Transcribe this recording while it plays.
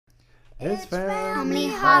It's Family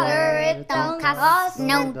Holler, it don't cost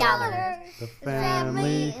no dollar. The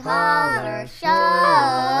Family Holler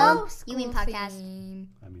Show. You mean podcast?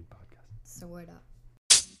 I mean podcast. So word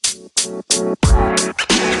up.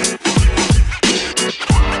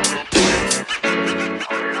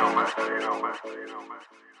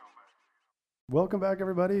 Welcome back,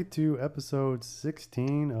 everybody, to episode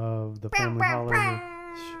 16 of the Family Holler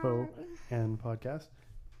Show and podcast.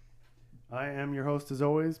 I am your host, as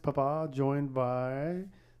always, Papa, joined by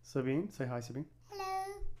Sabine. Say hi, Sabine.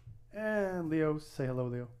 Hello. And Leo. Say hello,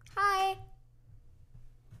 Leo. Hi.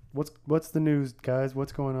 What's the news, guys?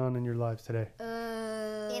 What's going on in your lives today?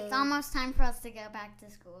 It's almost time for us to go back to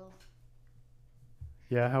school.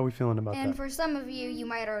 Yeah, how are we feeling about And that? for some of you, you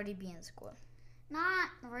might already be in school. Not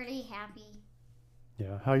really happy.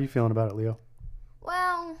 Yeah, how are you feeling about it, Leo?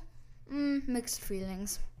 Well, mixed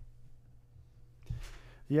feelings.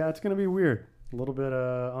 Yeah, it's going to be weird. A little bit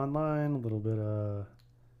online, a little bit,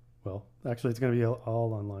 well, actually, it's going to be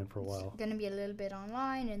all online for a while. It's going to be a little bit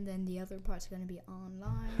online, and then the other part's going to be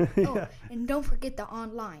online. Yeah. Oh, and don't forget the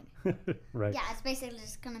online. Right. Yeah, it's basically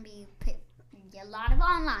just going to be a lot of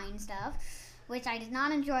online stuff, which I did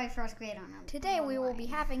not enjoy first grade on. Today we will be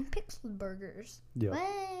having pixel burgers Yeah.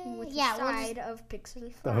 with Yeah, a we'll side of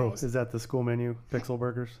pixel Oh, fries. is that the school menu? Pixel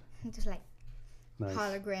burgers? Just like Nice.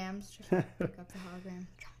 holograms. Just pick up the hologram.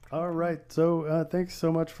 All right. So thanks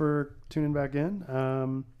so much for tuning back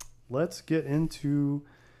in. Let's get into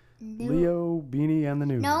Leo, Beanie, and the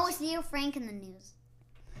news. No, it's Leo, Frank, and the news.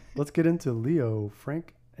 Let's get into Leo,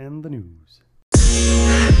 Frank, and the news.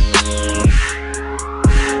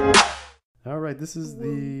 All right. This is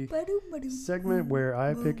the segment where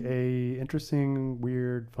I pick a interesting,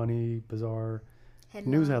 weird, funny, bizarre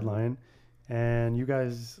news headline, and you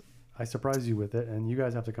guys, I surprise you with it, and you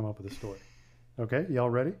guys have to come up with a story. Okay, y'all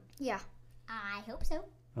ready? Yeah. I hope so.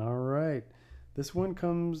 All right. This one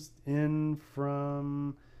comes in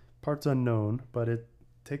from parts unknown, but it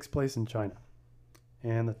takes place in China.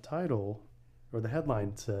 And the title, or the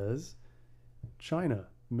headline says, China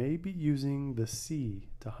may be using the sea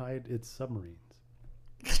to hide its submarines.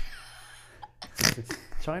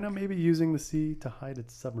 China may be using the sea to hide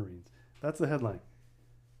its submarines. That's the headline.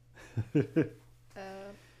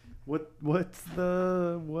 Why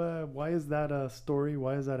is that a story?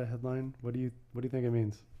 Why is that a headline? What do you think it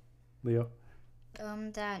means, Leo?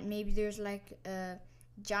 That maybe there's like a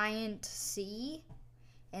giant sea,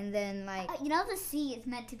 and then like The sea is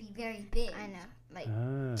meant to be very big. I know, like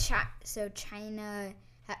so China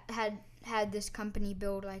had this company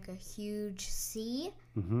build like a huge sea,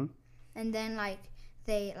 Mm-hmm. and then like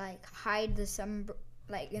they like hide the and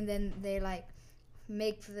then they like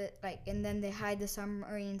make and then they hide the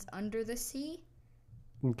submarines under the sea,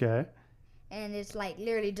 Okay. and it's like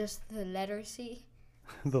literally just the letter C.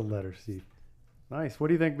 The letter C. Nice. What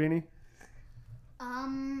do you think, Beanie?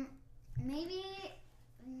 Maybe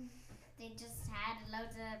they just had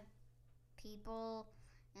loads of people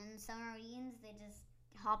in submarines. They just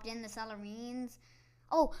hopped in the submarines.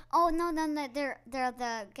 Oh no, they're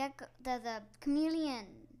the chameleon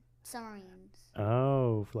submarines.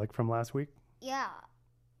 Oh, like from last week? Yeah,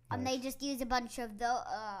 and they Nice. just used a bunch of the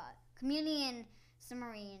chameleon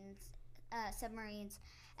submarines,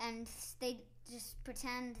 and they just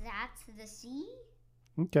pretend that's the sea.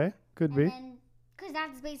 Okay, could be. And then, because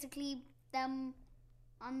that's basically them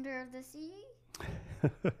under the sea.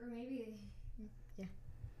 Or maybe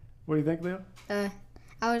What do you think, Leo? I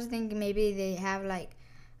was thinking maybe they have like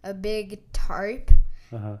a big tarp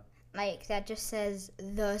Uh-huh. like that just says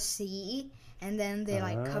the sea, and then they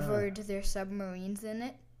like covered their submarines in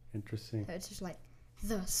it. Interesting. So it's just like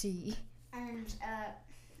the sea. And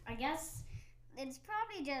I guess it's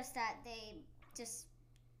probably just that they just,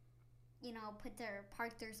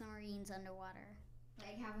 park their submarines underwater.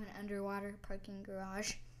 Like have an underwater parking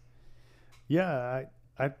garage. Yeah,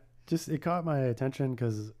 I just, it caught my attention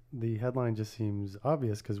because the headline just seems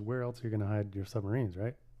obvious, because where else are you going to hide your submarines,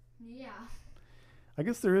 right? Yeah. I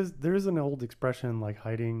guess there is an old expression like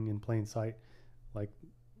hiding in plain sight. Like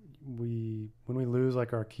when we lose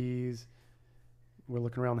like our keys, we're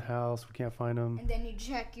looking around the house, we can't find them. And then you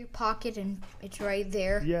check your pocket and it's right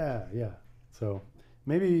there. Yeah. So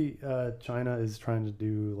maybe China is trying to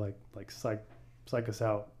do like psych us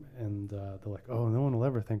out, and they're like, oh, no one will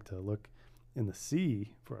ever think to look in the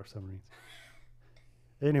sea for our submarines.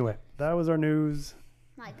 Anyway, that was our news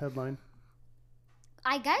headline.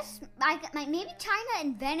 I guess maybe China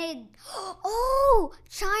invented. Oh,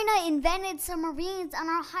 China invented submarines and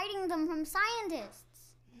are hiding them from scientists.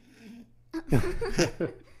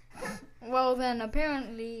 Well, then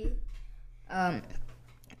apparently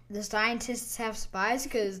the scientists have spies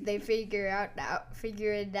because they figure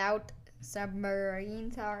it out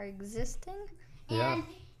submarines are existing. Yeah. And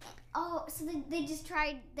so they just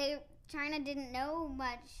tried. China didn't know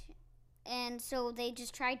much, and so they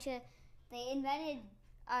just tried to. They invented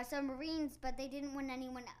submarines, but they didn't want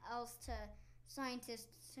anyone else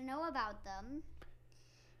scientists to know about them,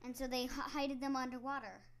 and so they hided them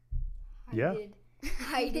underwater. Yeah.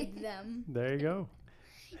 Hided them. There you go.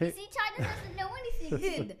 You Hey. see, China doesn't know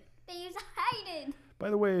anything. They use hided. By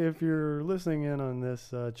the way, if you're listening in on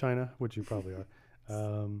this, China, which you probably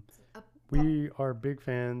are, we are big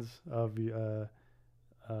fans of.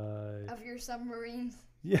 Of your submarines.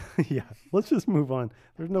 Yeah, yeah. Let's just move on.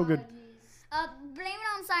 There's no good. Blame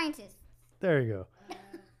it on scientists. There you go.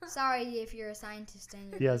 Sorry if you're a scientist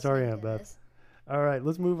and you're Yeah, sorry, listening Aunt to Beth. this. All right,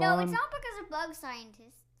 let's move No, on. it's not because of bug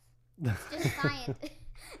scientists. It's just science.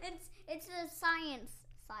 it's a science.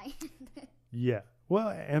 Yeah. Well,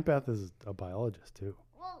 Aunt Beth is a biologist too.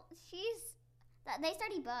 Well, they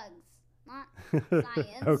study bugs, not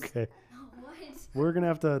science. Okay. What? We're gonna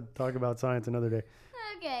have to talk about science another day.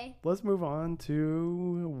 Okay. Let's move on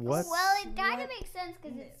to what? Well, it kind of makes sense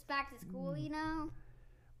because it's back to school, you know.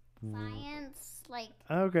 Science, like.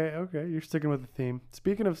 Okay, okay. You're sticking with the theme.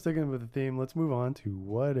 Speaking of sticking with the theme, let's move on to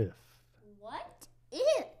what if. What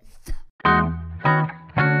if?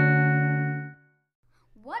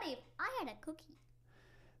 What if I had a cookie?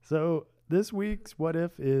 So this week's what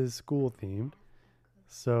if is school themed.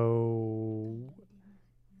 So,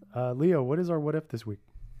 Leo, what is our what if this week?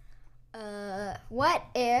 What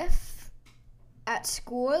if at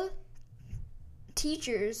school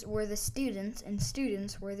teachers were the students and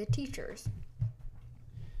students were the teachers?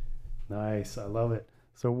 Nice, I love it.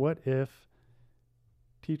 So what if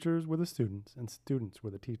teachers were the students and students were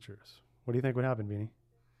the teachers? What do you think would happen, Beanie?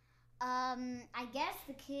 I guess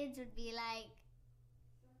the kids would be like,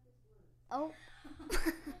 oh.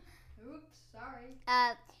 Oops, sorry.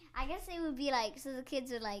 I guess they would be like, so the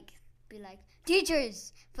kids would be like,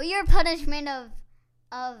 teachers, for your punishment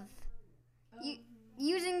of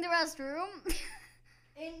using the restroom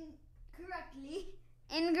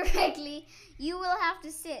incorrectly, you will have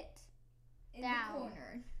to sit In down. the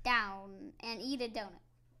corner. down and eat a donut.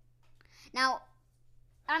 Now,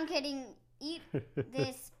 I'm kidding. Eat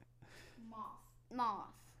this moth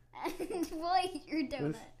and we'll eat your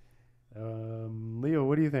donut. Leo,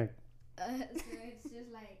 what do you think? So it's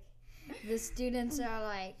just like the students are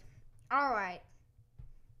like, all right.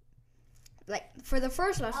 Like for the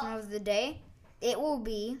first lesson of the day, it will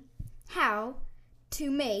be how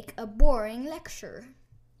to make a boring lecture.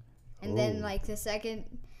 And then Oh. like the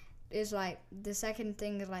second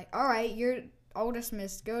thing is like, all right, you're all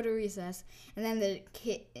dismissed, go to recess. And then the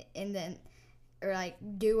kid or like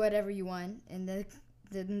do whatever you want. And then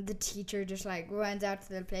the teacher just like runs out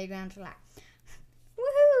to the playground to like,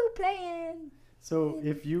 woohoo, playing. So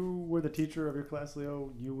if you were the teacher of your class,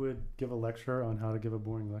 Leo, you would give a lecture on how to give a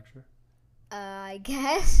boring lecture? I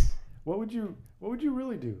guess. What would you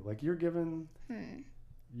really do? Like you're in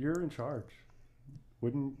charge.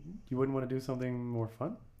 You wouldn't want to do something more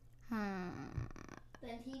fun?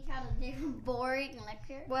 Then teach how to do a boring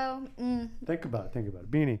lecture. Well, Think about it.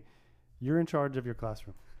 Beanie, you're in charge of your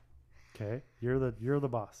classroom. Okay? You're the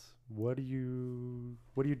boss. What do you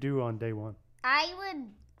do on day one? I would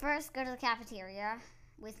first go to the cafeteria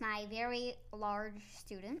with my very large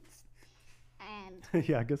students, and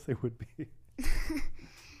Yeah, I guess they would be.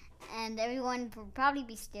 and everyone would probably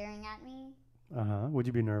be staring at me. Uh-huh. Would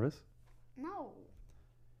you be nervous? No.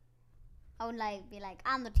 I would be like,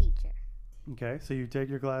 I'm the teacher. Okay, so you take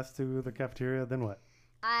your class to the cafeteria, then what?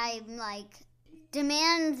 I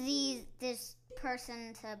demand this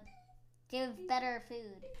person to give better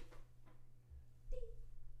food.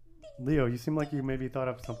 Leo, you seem like you maybe thought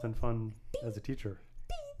of something fun as a teacher.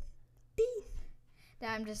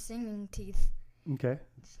 now I'm just singing teeth. Okay.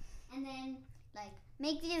 And then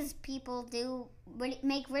make these people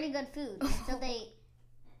make really good food. So they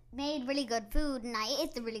made really good food, and I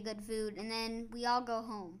ate the really good food, and then we all go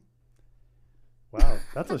home. Wow,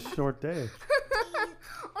 that's a short day.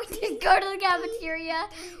 Or just go to the cafeteria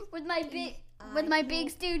with my big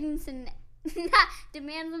students and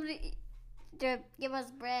demand them to give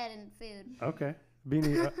us bread and food. Okay.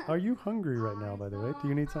 Beanie, are you hungry right now, by the way? Do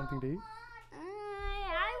you need something to eat?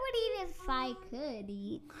 I would eat if I could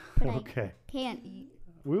eat, but Okay. I can't eat.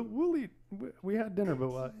 We'll eat. We had dinner,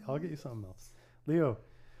 but I'll get you something else. Leo,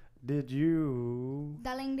 did you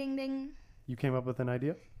Darling ding ding. came up with an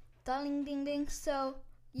idea? Darling ding ding. So,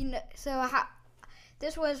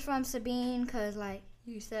 this was from Sabine because,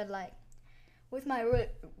 you said, with my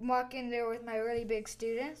walking there with my really big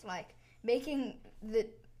students, making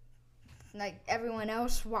like everyone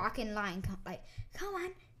else walk in line. Come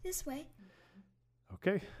on, this way.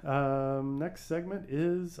 Okay. Next segment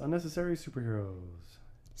is unnecessary superheroes.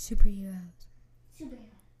 Superheroes.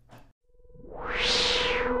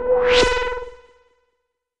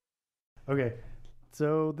 Okay.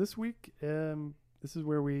 So this week, this is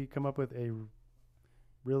where we come up with a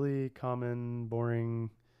really common, boring,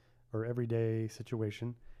 or everyday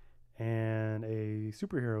situation, and a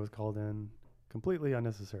superhero is called in completely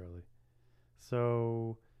unnecessarily.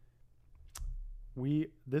 So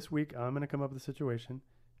this week I'm going to come up with a situation,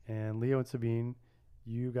 and Leo and Sabine,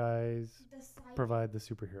 you guys provide the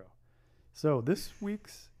superhero. So this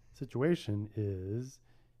week's situation is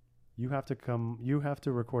you have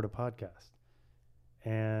to record a podcast.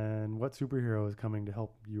 And what superhero is coming to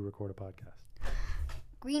help you record a podcast?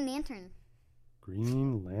 Green Lantern.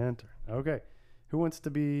 Green Lantern. Okay. Who wants to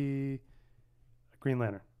be Green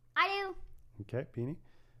Lantern? I do. Okay, Beanie.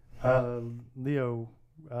 Leo,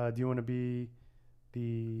 do you want to be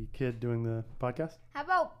the kid doing the podcast? How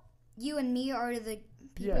about you and me are the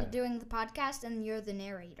people Yeah. doing the podcast, and you're the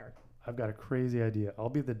narrator? I've got a crazy idea. I'll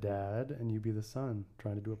be the dad, and you be the son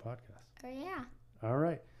trying to do a podcast. Oh yeah. All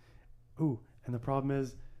right. Ooh, and the problem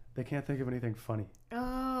is they can't think of anything funny,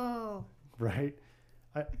 Oh. right?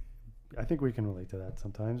 I think we can relate to that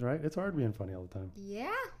sometimes, right? It's hard being funny all the time.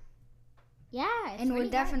 Yeah. Yeah, it's And we're really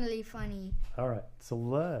hard. definitely funny. All right, so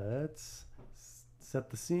let's set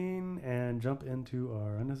the scene and jump into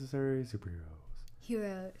our unnecessary superheroes.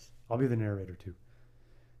 Heroes. I'll be the narrator too.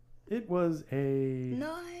 It was a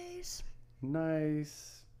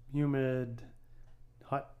nice, humid,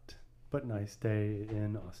 hot, but nice day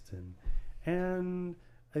in Austin. And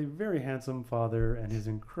a very handsome father and his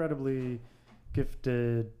incredibly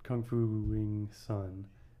gifted kung fu-ing son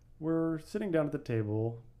were sitting down at the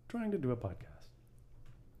table trying to do a podcast.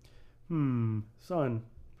 Son,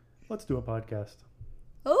 let's do a podcast.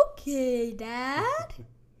 Okay, Dad.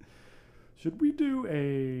 Should we do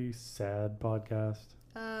a sad podcast?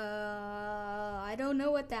 I don't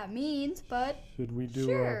know what that means, but Should we do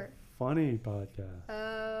sure. a funny podcast?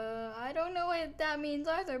 I don't know what that means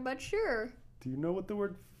either, but sure. Do you know what the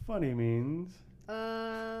word funny means?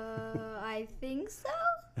 I think so.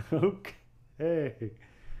 Okay.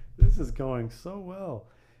 This is going so well.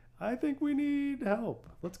 I think we need help.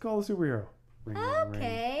 Let's call a superhero. Ring, ring, ring,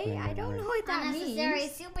 Okay, ring, I ring, don't ring. know what that Unnecessary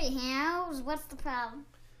means. superheroes. What's the problem?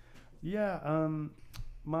 Yeah,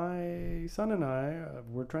 my son and I,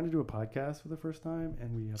 we're trying to do a podcast for the first time,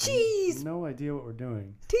 and we have Jeez. no idea what we're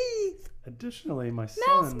doing. Teeth. Additionally, my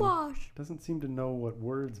son Mouthwash. doesn't seem to know what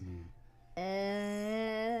words mean. What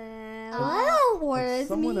And words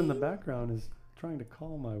someone in the mean? background is trying to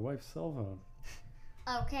call my wife's cell phone.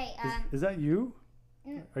 Okay. Is that you?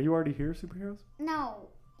 n- Are you already here, superheroes? No.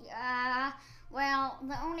 Well,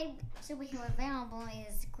 the only superhero available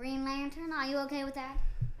is Green Lantern. Are you okay with that?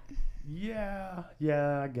 Yeah,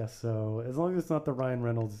 I guess so. As long as it's not the Ryan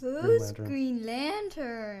Reynolds Green Who's Lantern. Green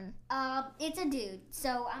Lantern? It's a dude.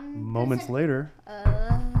 So I'm. Moments later.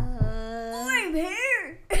 I'm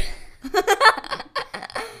here.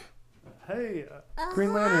 Hey,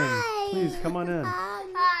 Green Lantern, hi. please come on in.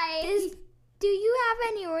 Hi. Do you have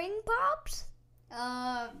any ring pops?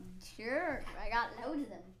 Sure. I got loads of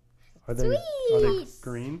them. Are they Sweet.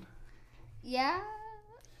 green? Yeah.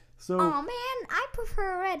 So Oh man, I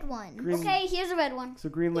prefer red one. Green, Okay, here's a red one. so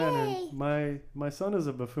Green Lantern. Yay. My son is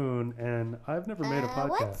a buffoon, and I've never made a podcast.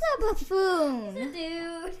 What's a buffoon?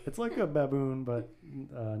 Dude. It's like a baboon, but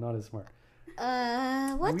not as smart.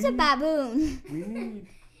 What's a We- baboon? We need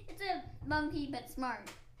It's a monkey, but smart.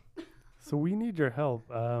 we need your help.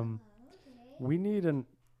 We need an.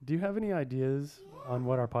 Do you have any ideas on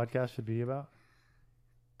what our podcast should be about?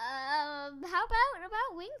 How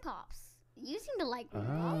about wing pops? You seem to like wing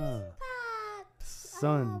pops. Pops.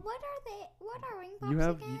 Son, What are they? What are ring pops you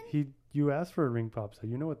have again? you asked for a ring pop, so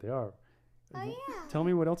you know what they are. Oh yeah. Tell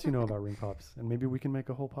me what else you know about ring pops, and maybe we can make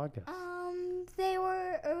a whole podcast. They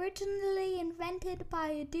were originally invented by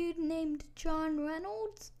a dude named John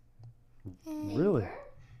Reynolds. And, Really?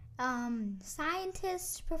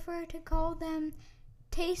 Scientists prefer to call them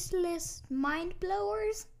tasteless mind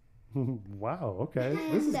blowers. Wow. Okay,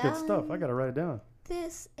 this is good stuff. I gotta write it down.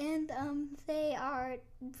 They are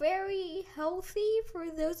very healthy for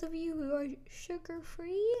those of you who are sugar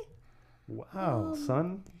free. Wow,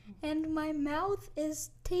 son. And my mouth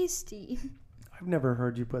is tasty. I've never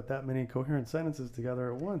heard you put that many coherent sentences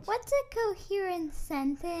together at once. What's a coherent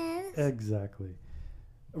sentence? Exactly.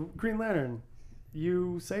 Green Lantern,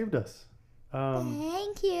 you saved us.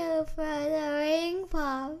 Thank you for the ring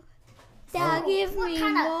pop. Now Oh. give What me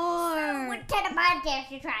kind of- more. What kind of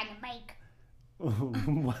podcast you trying to make?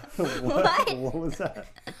 What was that?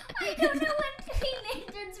 I don't know what Green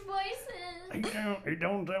Lantern's voice is. He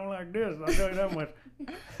don't sound like this. I'll tell you that much.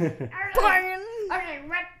 Okay,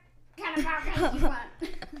 what kind of podcast you want?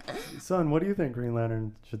 Son, what do you think Green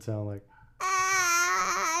Lantern should sound like? This.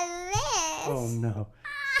 Oh no.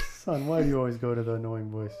 Son, why do you always go to the annoying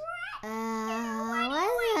voice?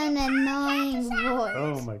 What's an annoying voice?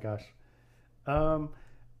 Oh my gosh.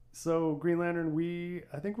 So Green Lantern,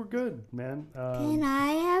 I think we're good, man. Can I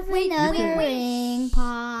have Wait, another wait. ring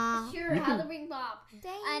pop? Sure, You have can- the ring pop.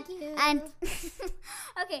 And and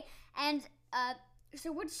okay, and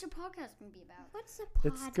so what's your podcast gonna be about? What's a podcast?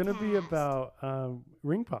 It's gonna be about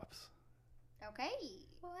ring pops. Okay.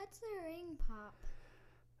 What's a ring pop?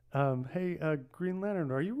 Hey, Green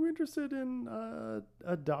Lantern, are you interested in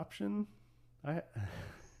adoption? Green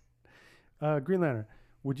Lantern,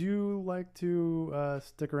 would you like to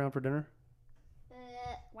stick around for dinner?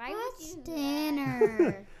 Why What's would you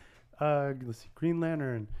dinner? Let's see. Green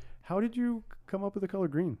Lantern, how did you come up with the color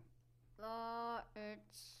green?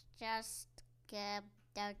 It's just the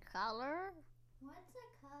color. What's a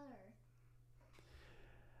color?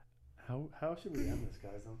 How should we end this,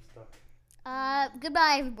 guys? I'm stuck.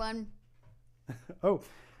 Goodbye, everyone. Oh,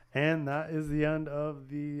 and that is the end of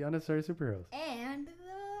the Unnecessary Superheroes. And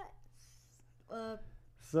the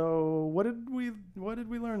So what did we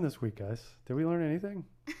learn this week, guys? Did we learn anything?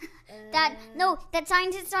 That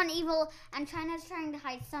scientists aren't evil and China's trying to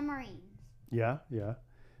hide submarines. Yeah.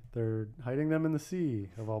 They're hiding them in the sea,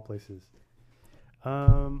 of all places.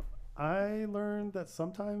 I learned that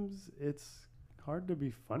sometimes it's hard to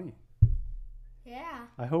be funny. yeah.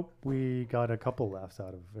 I hope we got a couple laughs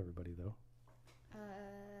out of everybody, though.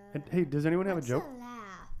 And hey, does anyone have a joke?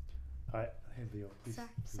 laugh? Hey, Leo, please. Sorry.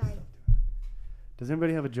 stop doing that. Does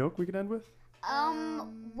anybody have a joke we could end with?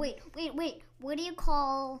 Wait. What do you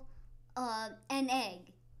call an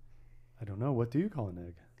egg? I don't know. What do you call an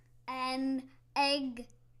egg? An egg.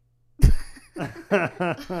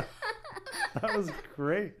 That was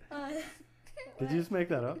great. Did you just make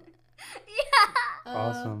that up? Yeah.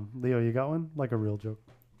 Awesome. Leo, you got one? Like a real joke.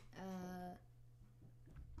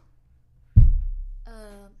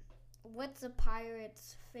 What's a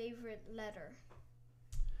pirate's favorite letter?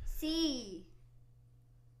 C.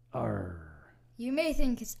 Arr. You may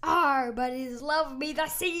think it's R, but it is love me the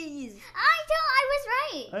seas. I was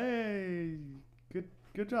right. Hey,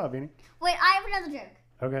 good job, Beanie. Wait, I have another joke.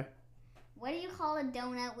 Okay. What do you call a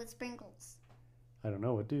donut with sprinkles? I don't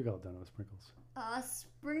know. What do you call it done with sprinkles? A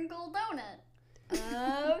sprinkle donut.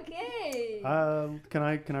 Okay. Can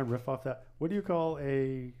I riff off that? What do you call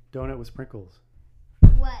a donut with sprinkles?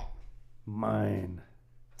 What? Mine.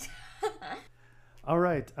 All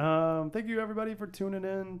right. Thank you everybody for tuning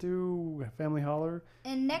in to Family Holler.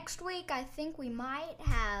 And next week, I think we might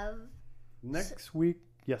have Next week,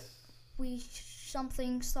 yes.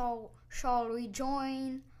 Shall we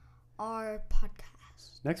join our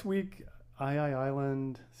podcast? Next week, I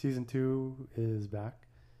Island season 2 is back,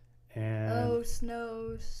 and Oh,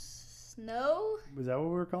 snow. is that what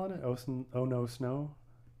we were calling it? Oh no, snow.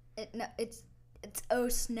 It's Oh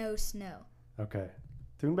Snow. Okay.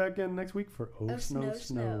 Tune back in next week for Oh Snow.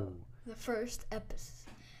 The first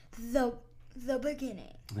episode. The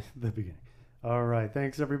beginning. The beginning. All right.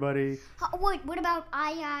 Thanks, everybody. Wait, what about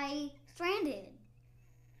I Stranded?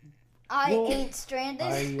 I Well, ain't stranded.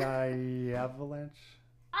 I Avalanche.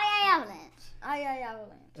 I Avalanche. I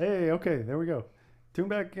Avalanche. Hey, okay. There we go. Tune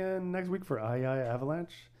back in next week for I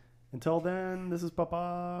Avalanche. Until then, this is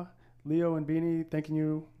Papa, Leo, and Beanie thanking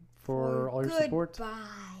you for all your support. Goodbye.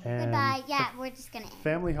 And Goodbye. Yeah, we're just gonna end.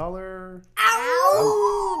 Family Holler.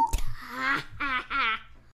 Out.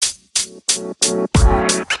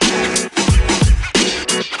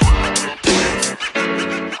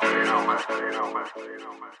 You know, man.